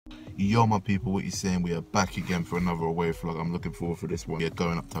Yo, my people, what you saying? We are back again for another away vlog. I'm looking forward for this one. We're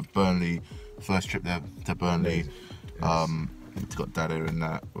going up to Burnley. First trip there to Burnley. Yes. It's got Dad here and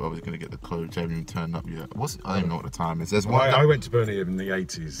that. We're obviously going to get the coach. I haven't even turned up yet. I don't even know what the time is. There's one. I went to Burnley in the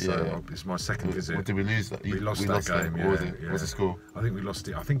 80s, so it's my second visit. What, did we lose that? We lost that game. What was it? What was the score? I think we lost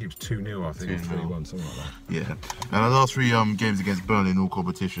it. I think it was 2-0. I think 3-1, something like that. Yeah. And our last three games against Burnley in all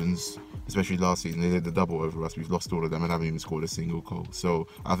competitions, especially last season, they did the double over us. We've lost all of them and haven't even scored a single goal. So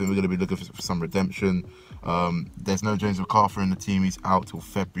I think we're going to be looking for some redemption. There's no James McArthur in the team. He's out till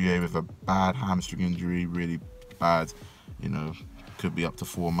February with a bad hamstring injury, really bad. You know, could be up to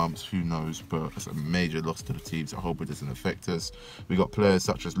 4 months, who knows, but it's a major loss to the team, so I hope it doesn't affect us. We got players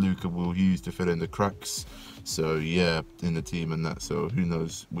such as Luca will use to fill in the cracks, so yeah, in the team and that, so who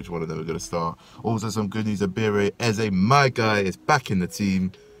knows which one of them are going to start. Also some good news, Vieira, Eze, my guy, is back in the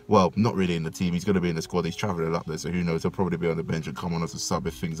team. Well, not really in the team, he's going to be in the squad, he's travelling up there, so who knows, he'll probably be on the bench and come on as a sub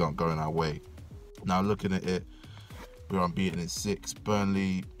if things aren't going our way. Now looking at it, we're unbeaten in 6.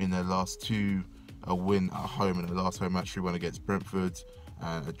 Burnley in their last 2, a win at home in the last home match, 3-1 against Brentford,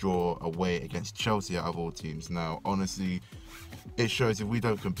 and a draw away against Chelsea out of all teams. Now, honestly, it shows if we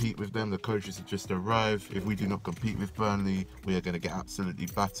don't compete with them, the coaches have just arrived. If we do not compete with Burnley, we are going to get absolutely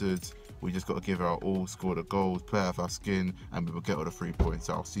battered. We just got to give our all, score the goals, play off our skin, and we will get all the 3 points.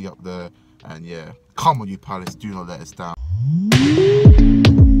 So I'll see you up there. And yeah, come on, you Palace, do not let us down.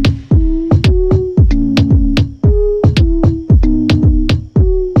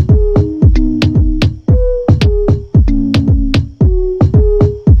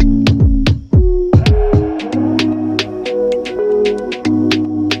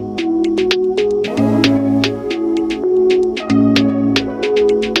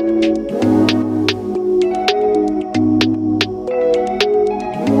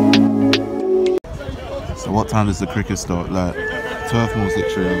 What time does the cricket start? Like, Turf Moor's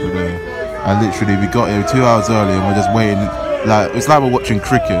literally over there. And literally, we got here 2 hours early and we're just waiting. Like, it's like we're watching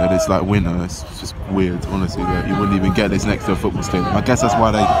cricket and it's like winter. It's just weird, honestly. Like, you wouldn't even get this next to a football stadium. I guess that's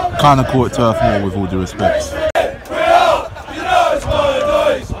why they kind of call it Turf Moor, with all due respect.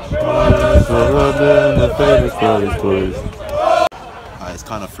 It's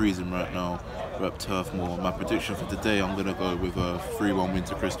kind of freezing right now. We're up Turf Moor. My prediction for today, I'm going to go with a 3-1 win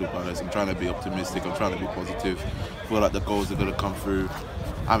to Crystal Palace. I'm trying to be optimistic, I'm trying to be positive. I feel like the goals are going to come through.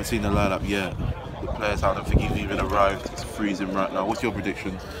 I haven't seen the lineup yet. The players, I don't think he's even arrived. It's freezing right now. What's your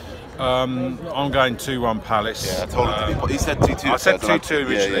prediction? I'm going 2-1 Palace. Yeah, I told him to be. He said 2-2. I said 2-2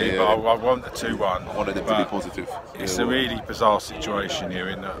 originally, but I want the 2-1. I wanted him to be positive. It's a really bizarre situation here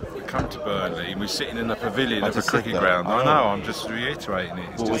in that we come to Burnley and we're sitting in the pavilion of a cricket ground. I know, I'm just reiterating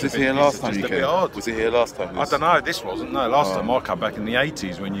it. Well, was this here last time you came? Was it here last time? I don't know, this wasn't. No, last time I come back in the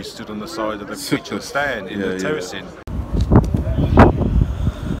 80s when you stood on the side of the pitch of the stand in the terracing.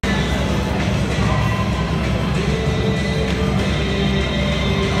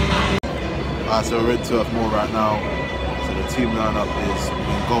 So we're in Turf Moor right now. So the team lineup is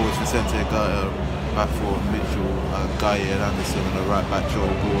in goal is Vicente Gaya, back for Mitchell, Gaya and Anderson, and the right back Joel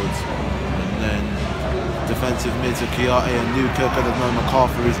Ward. And then defensive mids are Kiate and Luca, because of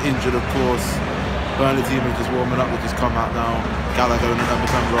McArthur is injured, of course. Burnley team is just warming up, they just come out now. Gallagher in the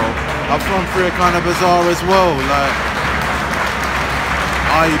number 10 role. Up front three are kind of bizarre as well, like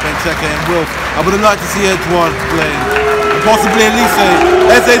Ayi, Benteke and Wilf. I would have liked to see Edouard playing, and possibly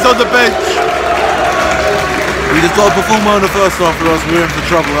Elise. Eze's on the bench. We just got to perform well in the first half, or else we're in for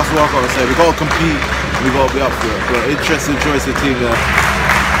trouble. That's what I've got to say. We've got to compete, we've got to be up for it. But interesting choice of team there.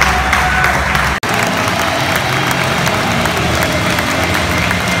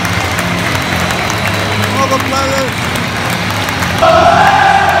 All the players!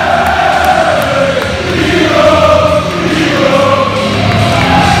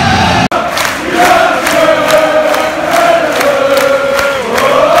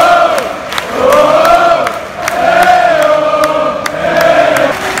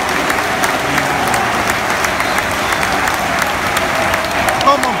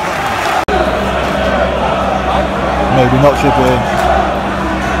 Maybe not chipping.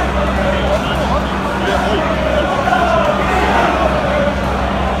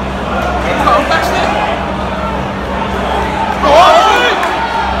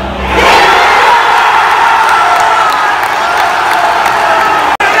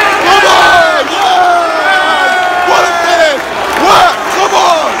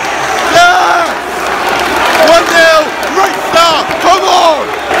 Come on!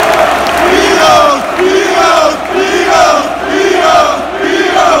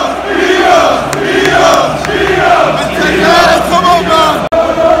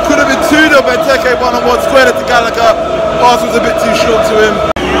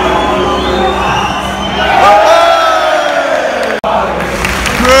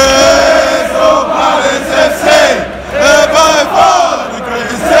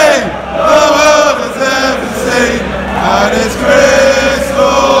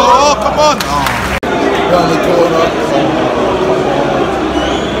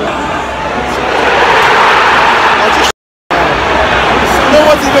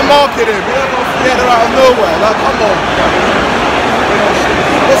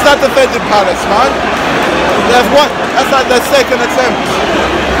 defending Palace, man. They've won. That's like their second attempt.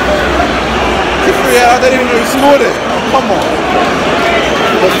 I don't even know who scored it. Come on.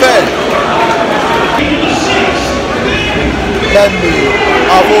 Pathetic. Burnley,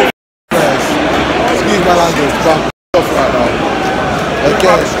 of all players. Excuse my language, but I'm off right now.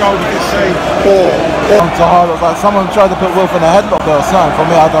 Again, poor. To highlight, like someone tried to put Wilf in a headlock there or something. For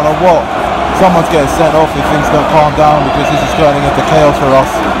me, I don't know what. Someone's getting sent off if things don't calm down because this is turning into chaos for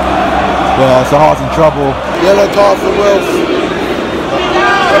us. Yeah, so Heart's in trouble. Yellow card for Wilf.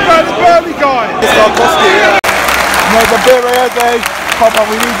 What about the Burnley guy? It's Tarkowski, yeah. No, the Vieira, come on,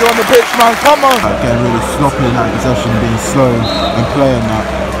 we need you on the pitch, man, come on! Getting really sloppy in that possession, being slow and playing that.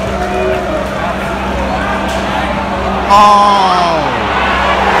 Oh!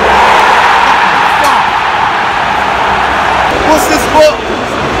 What's this for?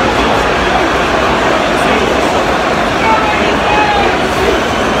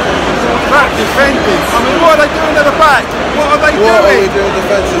 Back defending. I mean, what are they doing at the back? What are they doing? What are we doing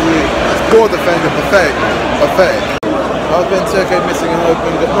defensively? It's poor defending, pathetic. I've been Benteke missing an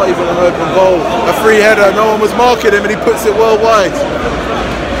open, not even an open goal. A free header, no one was marking him and he puts it well wide.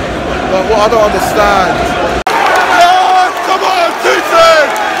 Like, what I don't understand. Oh, come on, 2-2!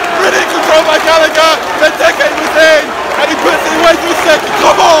 Brilliant control by Gallagher. Benteke was in and he puts it away to a second.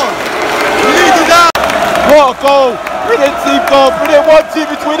 Come on! We needed that! What a goal! Brilliant team goal, brilliant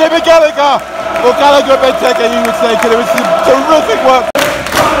 1-2 between him and Gallagher. Well, Gallagher and Benteke, you would say, because it was some terrific work.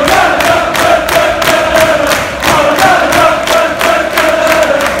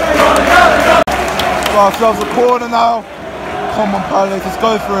 Ourselves a corner now. Come on, Palace, let's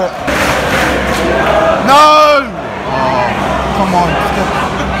go for it. No! Oh, come on.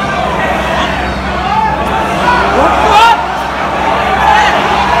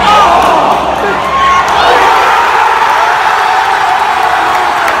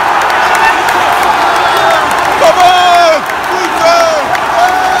 Come on!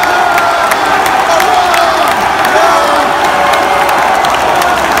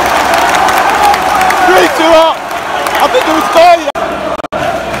 3-2 up! I think it was goal.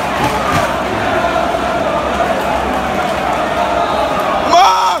 Come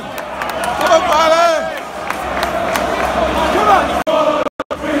on! Come on, Palace! Come on!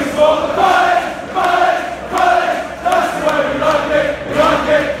 That's the way we like it, we like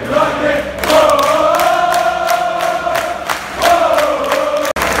it, we like it.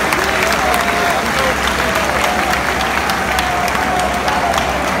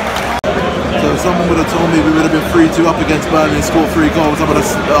 If someone would have told me we would have been 3-2 up against Burnley and scored 3 goals, I would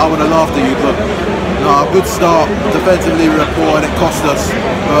have laughed at you. But no, a good start. Defensively we were poor and it cost us.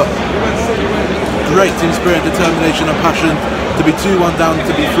 But great team spirit, determination and passion to be 2-1 down,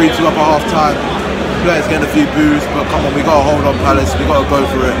 to be 3-2 up at half time. Players getting a few boos, but come on, we got to hold on Palace. We got to go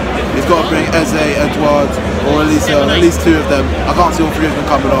for it. He's got to bring Eze, Edouard, or at least 2 of them. I can't see all 3 of them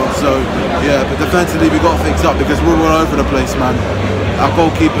coming on. So yeah, but defensively we got to fix up because we're all over the place, man. Our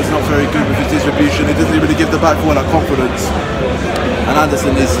goalkeeper's not very good with his distribution. He doesn't really give the back four that confidence. And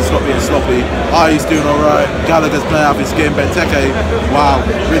Anderson needs to stop being sloppy. He's doing alright. Gallagher's playing out of his game. Benteke, wow,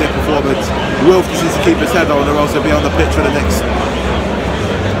 brilliant performance. Wilf just needs to keep his head on or else he'll be on the pitch for the next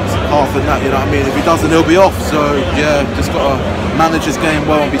half and that, you know what I mean? If he doesn't, he'll be off. So yeah, just got to manage his game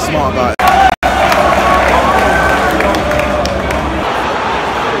well and be smart about it.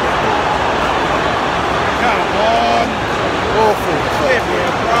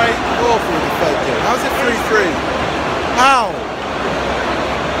 Awful defending. How's it 3-3? How?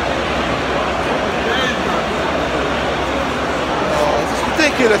 Oh, this is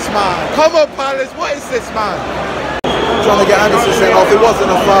ridiculous, man. Come on, Palace. What is this, man? Trying to get Anderson sent off. It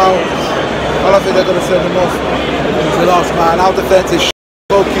wasn't a foul. I don't think they're going to send him off. He's the last man. Our defence is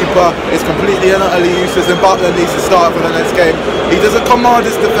goalkeeper is completely and utterly useless, and Butler needs to start for the next game. He doesn't command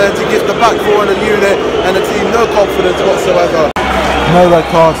his defence. He gives the back four and the unit and the team no confidence whatsoever. No red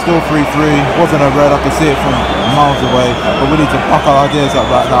card, still 3-3. Wasn't a red, I can see it from miles away. But we need to pack our ideas up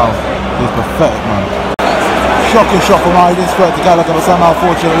right now. He's pathetic, man. Shocking shot from I didn't sweat to Gallagher, but somehow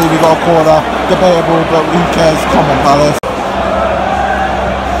fortunately we got a corner. Debatable, but who cares? Come on, Palace.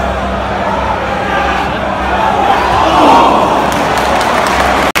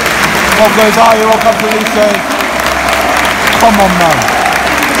 One goes higher, one comes to Lise. Come on, man.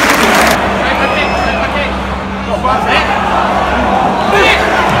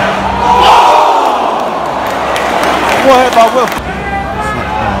 What hit by Will?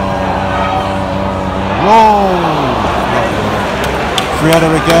 Whoa! Vieira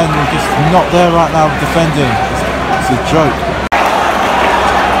again, we're just not there right now defending. It's a joke.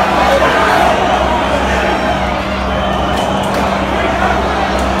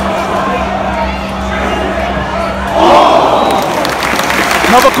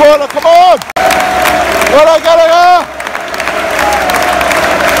 Another corner, come on! Gallagher!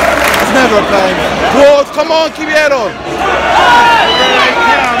 It's never a play. Ward, come on, keep your head on.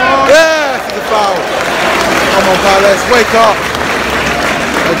 Yes, it's a foul. Come on, Palace, wake up.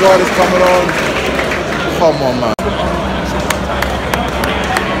 Gerrard is coming on. Come on, man.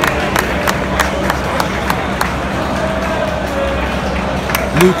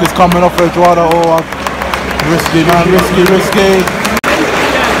 Luke is coming off for Gerrard. Oh, risky, man, risky.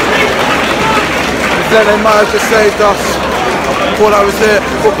 Then they might have just saved us. Thought that was it.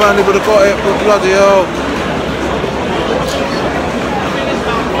 Thought Burnley would have got it, but bloody hell.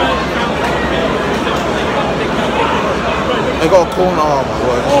 They got a corner, oh my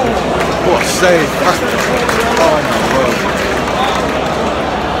word. What a save. Oh my word.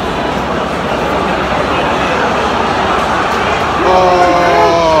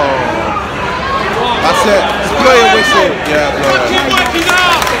 Oh. That's it. Just blow your whistle. Yeah, blow it.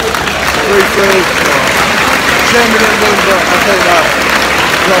 3-3. Shame we didn't win, but I'll take that.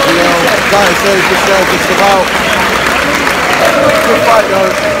 Bloody hell. Guy saved yourself just about. Good fight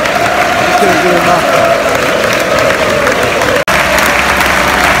though. Just didn't do enough.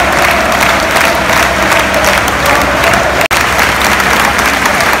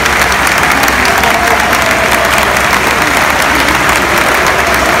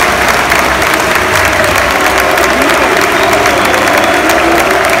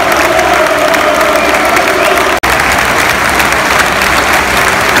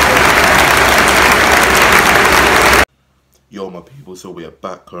 Yo, my people, so we are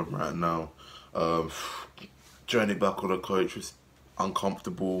back home right now. Journey back on the coach was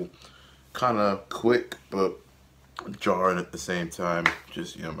uncomfortable, kind of quick, but jarring at the same time.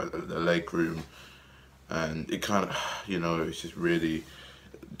 Just, you know, the leg room, and it kind of, you know, it's just really,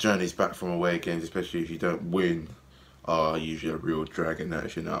 journeys back from away games, especially if you don't win, are usually a real drag in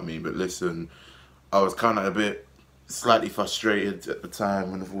that, you know what I mean? But listen, I was kind of a bit slightly frustrated at the time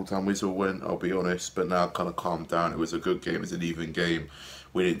when the full-time whistle went, I'll be honest, but now I've kind of calmed down. It was a good game, it was an even game.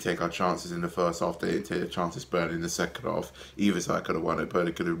 We didn't take our chances in the first half, they didn't take their chances Burnley in the second half. Either side could have won it,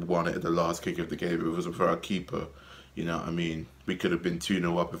 Burnley could have won it at the last kick of the game if it wasn't for our keeper. You know what I mean? We could have been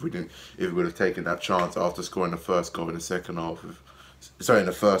 2-0 up if we would have taken that chance after scoring the first goal in the second half. In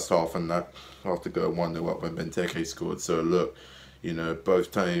the first half, and that after going 1-0 up when Benteke scored. So look, you know,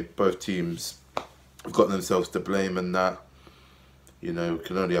 both teams have got themselves to blame, and that, you know,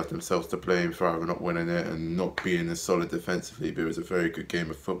 can only have themselves to blame for either not winning it and not being as solid defensively. But it was a very good game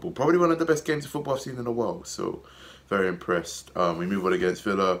of football, probably one of the best games of football I've seen in a while. So very impressed. We move on against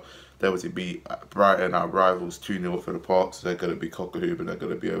Villa. They was to beat Brighton, our rivals, 2-0 for the Park. So they're going to be cock-a-hoop and they're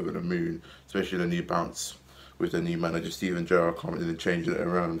going to be over the moon, especially the new bounce with the new manager Gerrard coming in and changing it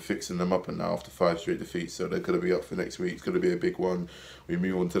around and fixing them up, and now after 5 straight defeats, so they're going to be up for next week. It's going to be a big one. We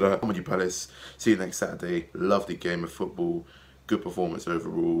move on to that. Comedy Palace, see you next Saturday. Lovely game of football, good performance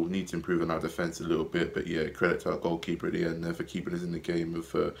overall. Need to improve on our defence a little bit, but yeah, credit to our goalkeeper at the end there for keeping us in the game,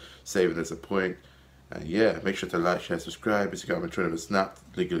 of saving us a point. And yeah, make sure to like, share, subscribe. Instagram and Twitter and Snap,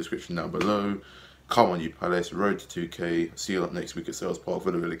 link in the description down below. Come on, you Palace, road to 2K. See you up next week at Sales Park for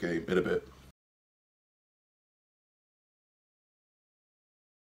the Villa game in a bit.